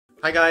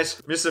Hi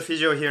guys, Mr.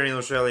 Physio here in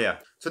Australia.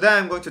 Today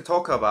I'm going to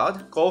talk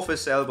about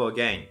golfer's elbow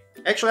again.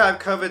 Actually, I've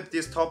covered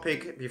this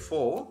topic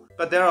before,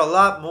 but there are a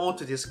lot more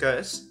to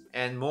discuss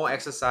and more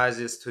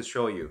exercises to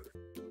show you.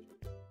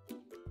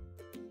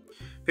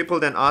 People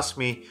then ask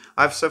me,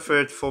 I've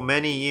suffered for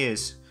many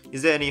years.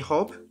 Is there any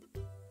hope?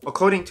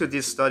 According to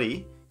this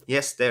study,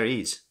 yes, there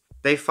is.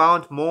 They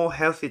found more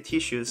healthy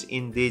tissues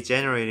in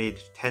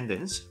degenerated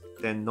tendons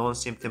than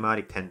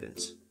non-symptomatic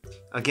tendons.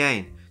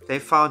 Again, they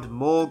found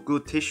more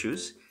good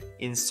tissues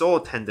in sore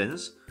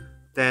tendons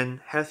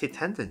than healthy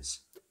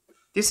tendons.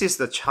 This is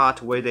the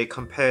chart where they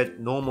compared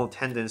normal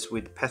tendons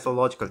with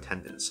pathological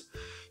tendons.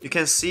 You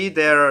can see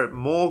there are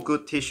more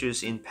good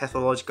tissues in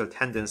pathological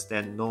tendons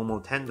than normal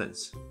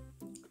tendons.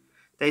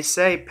 They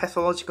say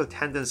pathological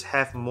tendons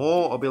have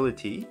more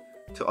ability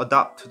to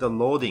adapt to the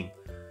loading.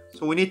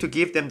 So we need to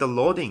give them the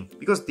loading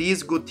because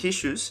these good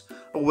tissues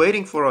are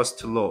waiting for us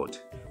to load.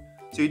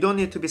 So you don't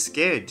need to be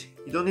scared.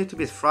 You don't need to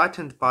be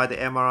frightened by the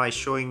MRI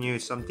showing you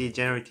some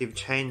degenerative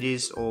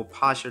changes or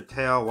partial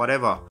tear,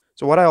 whatever.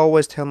 So what I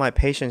always tell my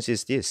patients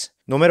is this.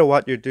 No matter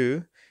what you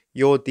do,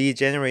 your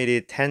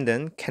degenerated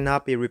tendon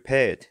cannot be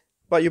repaired.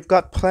 But you've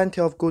got plenty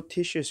of good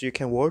tissues you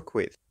can work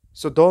with.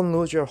 So don't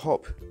lose your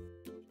hope.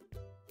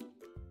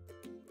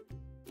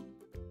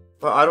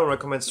 But I don't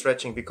recommend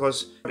stretching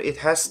because it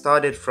has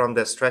started from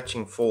the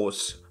stretching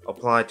force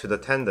applied to the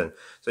tendon.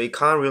 So you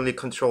can't really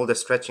control the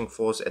stretching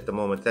force at the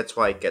moment. That's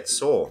why it gets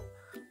sore.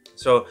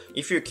 So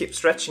if you keep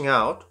stretching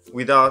out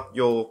without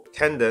your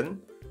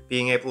tendon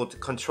being able to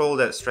control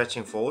that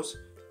stretching force,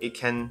 it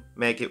can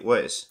make it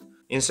worse.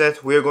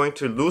 Instead, we're going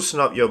to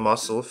loosen up your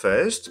muscle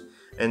first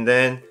and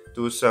then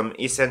do some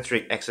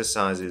eccentric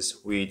exercises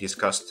we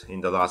discussed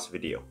in the last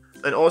video.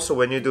 And also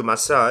when you do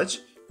massage,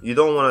 you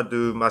don't want to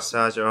do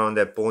massage around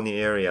that bony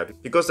area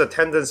because the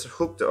tendon's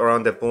hooked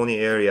around the bony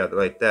area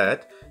like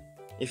that.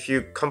 If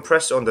you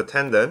compress on the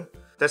tendon,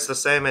 that's the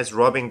same as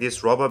rubbing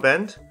this rubber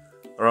band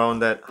around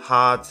that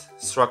hard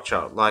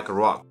structure like a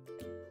rock.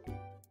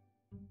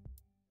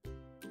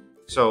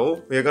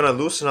 So we're gonna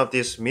loosen up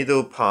this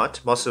middle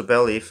part, muscle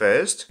belly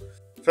first.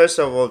 First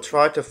of all,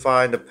 try to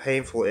find a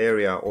painful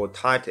area or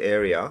tight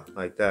area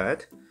like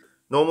that.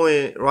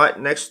 Normally right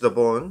next to the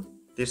bone,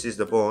 this is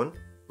the bone,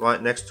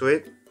 right next to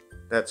it,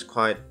 that's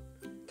quite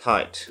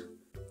tight.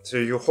 So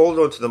you hold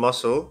on to the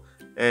muscle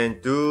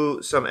and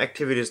do some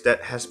activities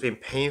that has been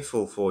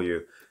painful for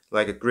you,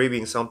 like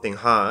gripping something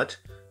hard.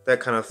 That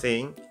kind of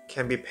thing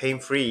can be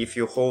pain-free if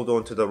you hold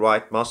on to the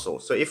right muscle.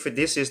 So if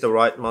this is the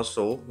right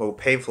muscle or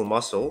painful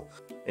muscle,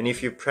 and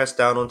if you press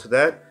down onto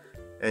that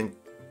and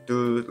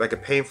do like a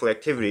painful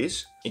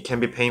activities, it can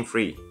be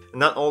pain-free.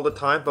 Not all the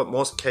time, but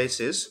most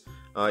cases,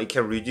 it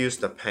can reduce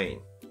the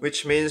pain,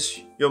 which means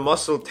your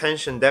muscle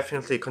tension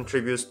definitely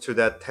contributes to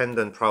that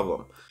tendon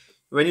problem.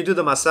 When you do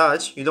the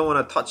massage, you don't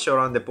want to touch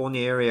around the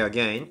bony area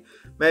again.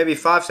 Maybe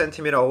 5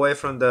 centimeters away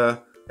from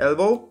the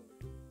elbow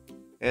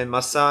and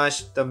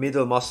massage the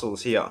middle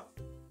muscles here.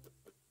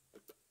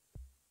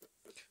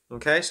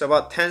 Okay, so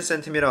about 10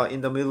 centimeters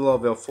in the middle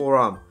of your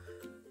forearm.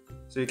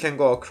 So you can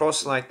go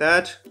across like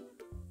that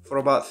for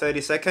about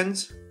 30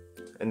 seconds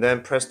and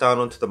then press down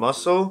onto the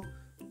muscle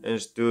and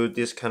just do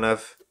this kind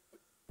of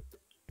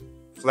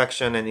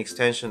flexion and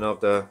extension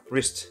of the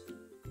wrist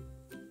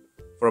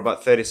for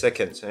about 30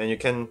 seconds. And you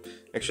can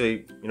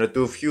actually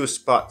do a few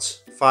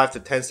spots, 5 to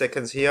 10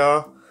 seconds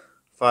here,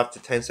 5 to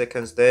 10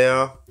 seconds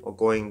there, or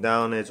going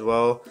down as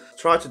well.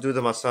 Try to do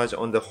the massage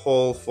on the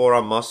whole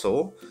forearm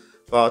muscle,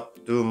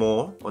 but do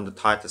more on the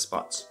tighter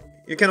spots.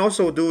 You can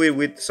also do it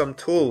with some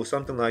tool,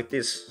 something like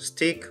this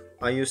stick.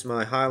 I use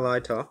my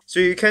highlighter. So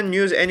you can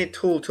use any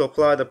tool to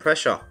apply the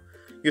pressure.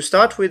 You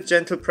start with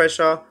gentle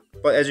pressure,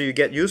 but as you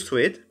get used to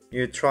it,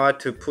 you try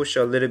to push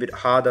a little bit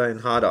harder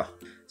and harder.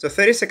 So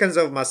 30 seconds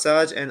of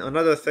massage and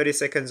another 30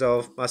 seconds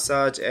of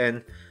massage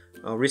and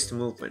wrist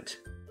movement.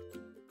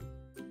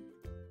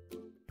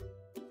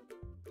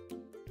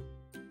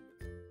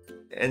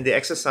 And the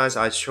exercise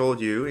I showed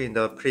you in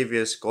the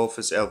previous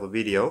golfer's elbow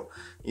video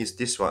is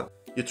this one.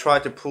 You try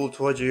to pull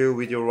towards you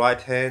with your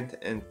right hand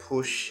and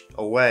push it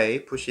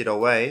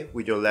away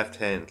with your left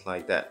hand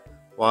like that,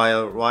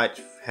 while right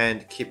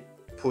hand keep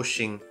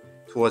pushing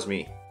towards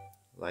me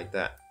like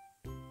that.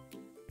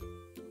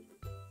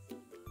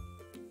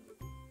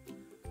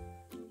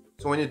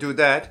 So when you do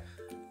that,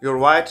 your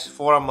right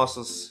forearm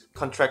muscles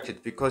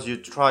contracted because you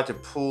try to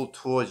pull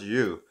towards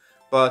you,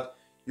 but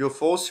you're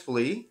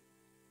forcefully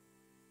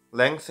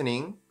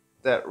lengthening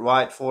that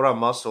right forearm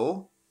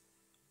muscle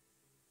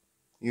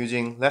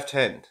using left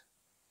hand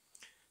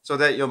so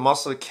that your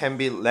muscle can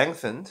be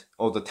lengthened,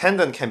 or the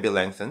tendon can be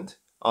lengthened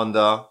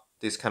under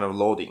this kind of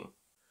loading.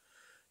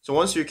 So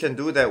once you can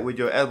do that with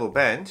your elbow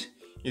bent,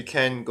 you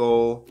can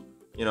go,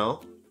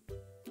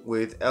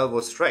 with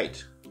elbow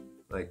straight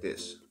like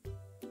this.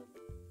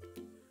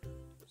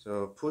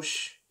 So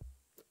push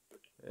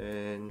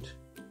and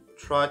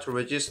try to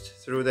resist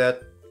through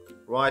that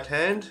right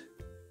hand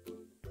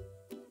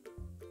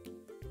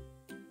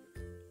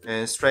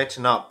and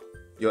straighten up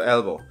your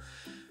elbow.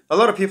 A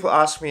lot of people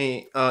ask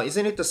me,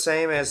 isn't it the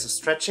same as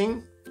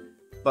stretching?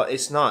 but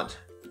it's not.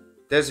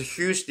 There's a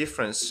huge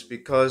difference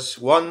because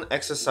one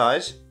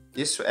exercise,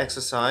 this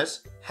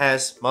exercise,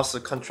 has muscle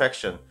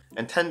contraction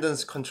and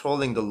tendons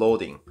controlling the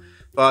loading.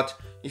 But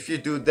if you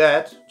do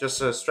that,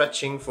 just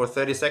stretching for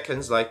 30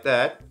 seconds like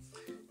that,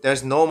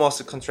 there's no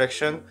muscle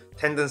contraction,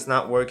 tendons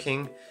not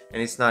working,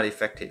 and it's not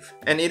effective.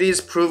 And it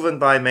is proven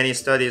by many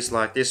studies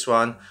like this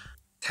one.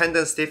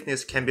 Tendon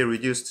stiffness can be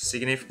reduced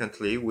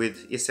significantly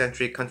with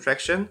eccentric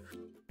contraction,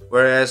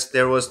 whereas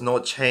there was no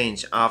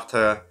change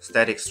after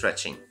static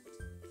stretching.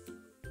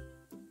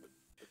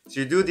 So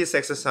you do this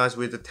exercise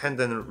with the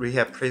tendon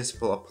rehab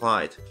principle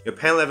applied. Your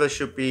pain level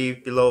should be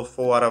below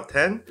 4 out of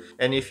 10,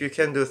 and if you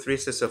can do 3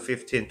 sets of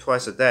 15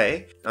 twice a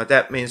day,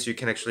 that means you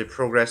can actually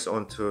progress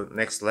on to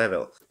next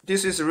level.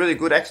 This is a really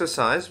good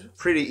exercise,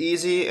 pretty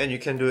easy, and you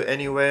can do it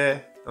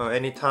anywhere or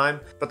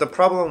anytime. But the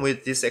problem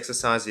with this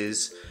exercise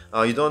is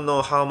you don't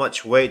know how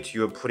much weight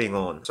you're putting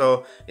on.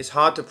 So it's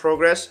hard to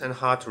progress and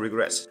hard to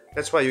regress.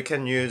 That's why you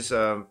can use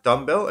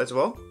dumbbell as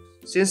well.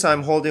 Since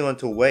I'm holding on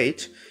to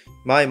weight,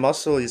 my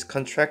muscle is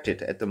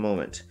contracted at the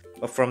moment.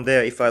 But from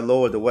there, if I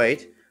lower the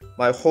weight,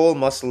 my whole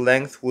muscle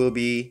length will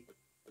be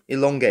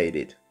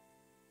elongated.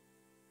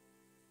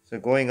 So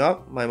going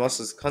up, my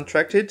muscle is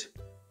contracted,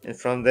 and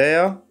from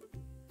there,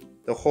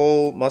 the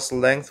whole muscle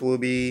length will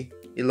be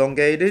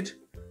elongated.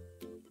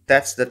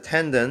 That's the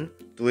tendon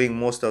doing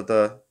most of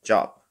the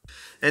job.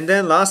 And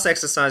then last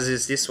exercise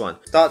is this one.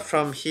 Start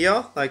from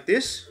here like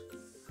this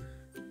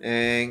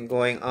and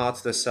going out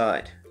to the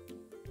side.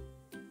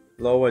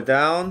 Lower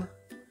down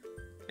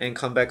and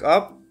come back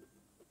up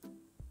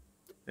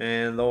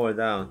and lower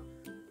down.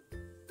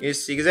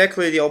 It's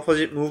exactly the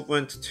opposite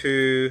movement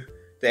to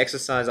the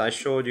exercise I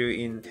showed you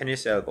in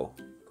tennis elbow.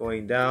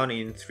 Going down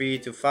in 3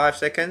 to 5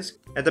 seconds.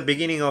 At the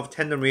beginning of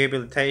tendon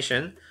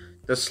rehabilitation,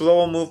 the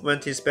slow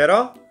movement is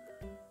better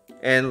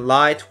and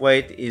light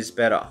weight is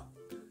better.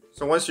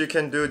 So once you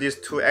can do these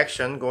two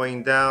actions,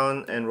 going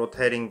down and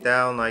rotating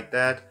down like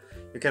that,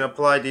 you can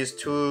apply these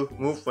two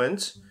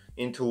movements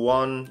into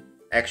one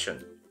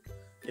action.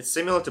 It's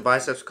similar to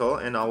biceps curl,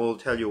 and I will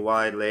tell you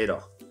why later.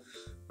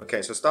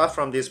 Okay, so start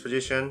from this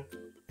position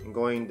and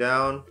going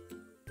down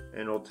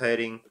and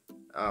rotating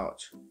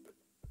out.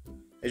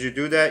 As you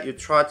do that, you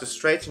try to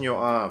straighten your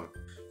arm.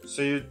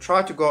 So you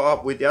try to go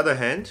up with the other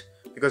hand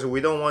because we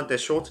don't want the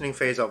shortening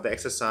phase of the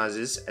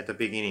exercises at the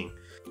beginning.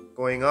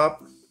 Going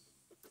up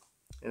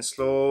and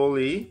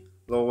slowly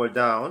lower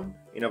down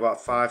in about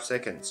 5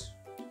 seconds.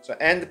 So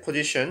end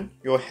position,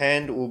 your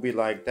hand will be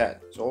like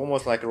that. So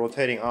almost like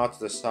rotating out to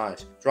the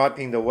side,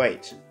 dropping the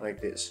weight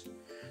like this.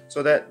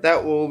 So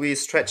that will be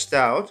stretched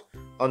out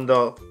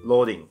under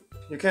loading.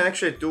 You can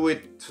actually do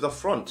it to the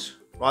front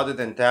rather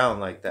than down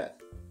like that.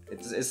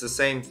 It's the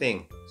same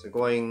thing. So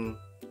going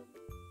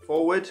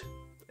forward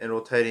and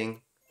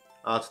rotating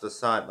out to the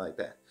side like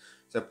that.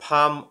 So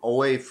palm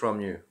away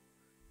from you,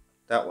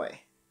 that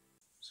way.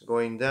 So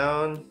going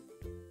down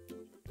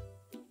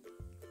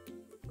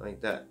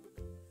like that.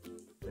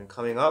 And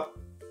coming up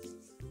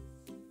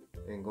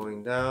and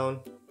going down.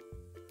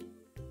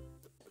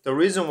 The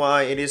reason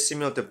why it is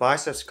similar to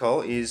biceps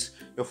curl is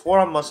your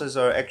forearm muscles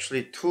are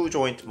actually two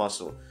joint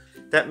muscle.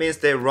 That means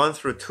they run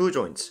through two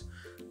joints,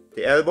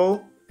 the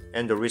elbow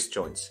and the wrist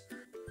joints.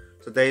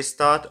 So they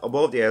start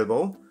above the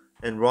elbow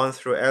and run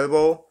through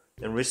elbow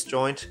and wrist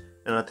joint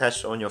and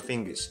attach on your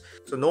fingers.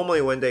 So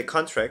normally when they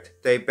contract,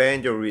 they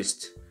bend your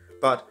wrist.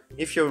 But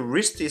if your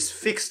wrist is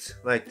fixed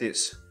like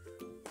this,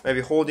 maybe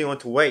holding on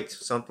to weight,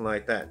 something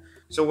like that.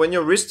 So when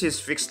your wrist is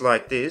fixed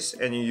like this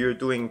and you're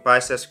doing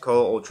biceps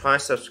curl or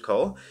triceps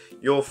curl,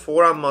 your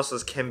forearm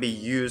muscles can be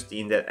used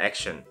in that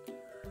action.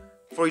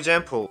 For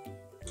example,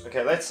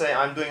 okay, let's say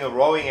I'm doing a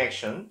rowing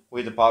action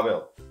with the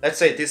barbell. Let's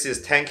say this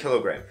is 10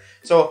 kilogram.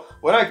 So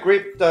when I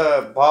grip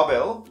the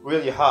barbell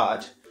really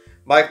hard,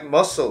 my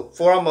muscle,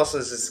 forearm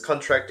muscles is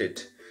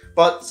contracted.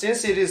 But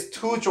since it is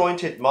two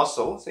jointed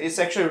muscles, it's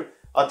actually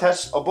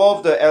attached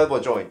above the elbow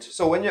joint.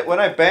 So when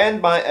I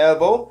bend my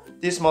elbow,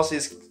 this muscle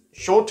is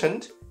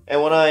shortened,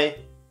 and when I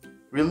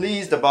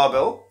release the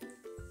barbell,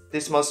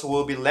 this muscle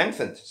will be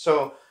lengthened.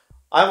 So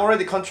I'm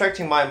already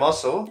contracting my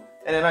muscle,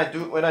 and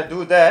then when I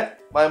do that,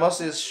 my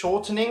muscle is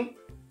shortening,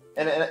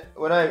 and then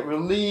when I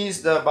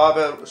release the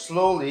barbell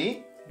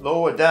slowly,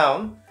 lower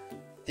down,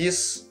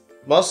 this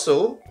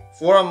muscle,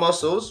 forearm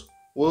muscles,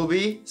 will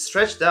be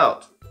stretched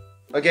out.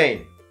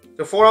 Again,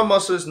 the forearm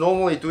muscle is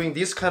normally doing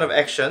this kind of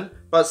action,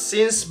 but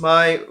since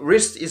my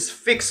wrist is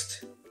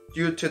fixed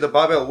due to the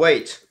barbell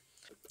weight,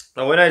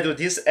 now when I do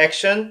this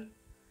action,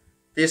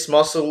 this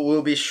muscle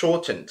will be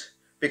shortened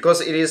because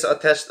it is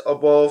attached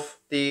above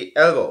the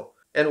elbow.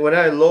 And when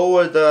I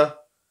lower the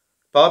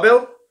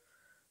barbell,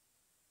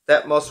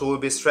 that muscle will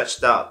be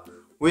stretched out,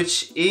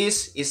 which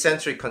is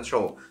eccentric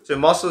control. So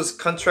muscle is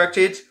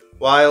contracted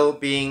while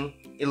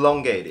being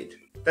elongated.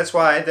 That's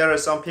why there are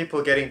some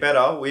people getting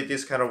better with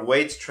this kind of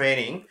weight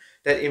training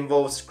that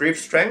involves grip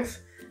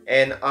strength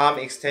and arm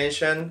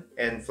extension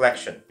and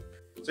flexion.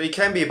 So it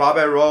can be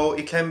barbell row,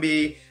 it can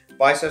be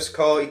biceps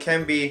curl, it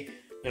can be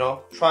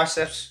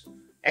triceps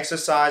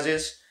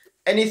exercises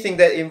anything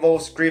that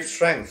involves grip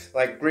strength,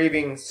 like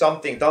gripping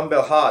something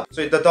dumbbell hard.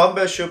 So the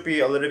dumbbell should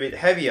be a little bit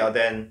heavier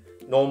than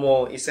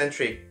normal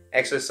eccentric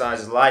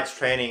exercises, light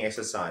training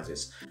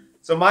exercises.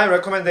 So my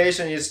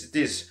recommendation is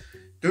this.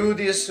 Do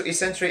this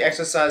eccentric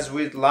exercise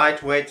with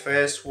lightweight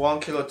first, 1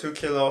 kilo, 2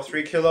 kilo,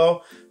 3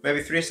 kilo,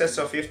 maybe 3 sets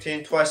of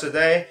 15 twice a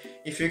day.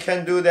 If you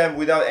can do them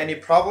without any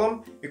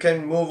problem, you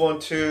can move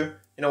on to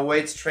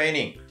weights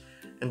training.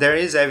 And there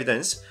is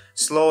evidence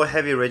slow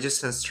heavy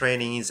resistance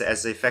training is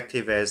as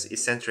effective as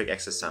eccentric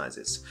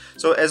exercises.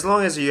 So as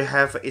long as you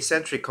have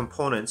eccentric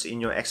components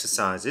in your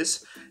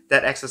exercises,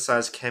 that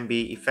exercise can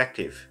be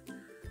effective.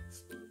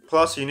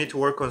 Plus, you need to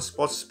work on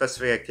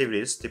sport-specific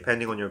activities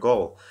depending on your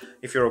goal.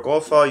 If you're a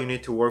golfer, you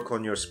need to work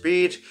on your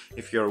speed.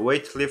 If you're a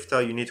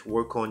weightlifter, you need to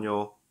work on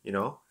your,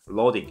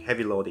 loading,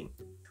 heavy loading.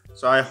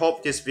 So I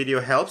hope this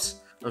video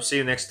helps. I'll see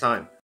you next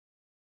time.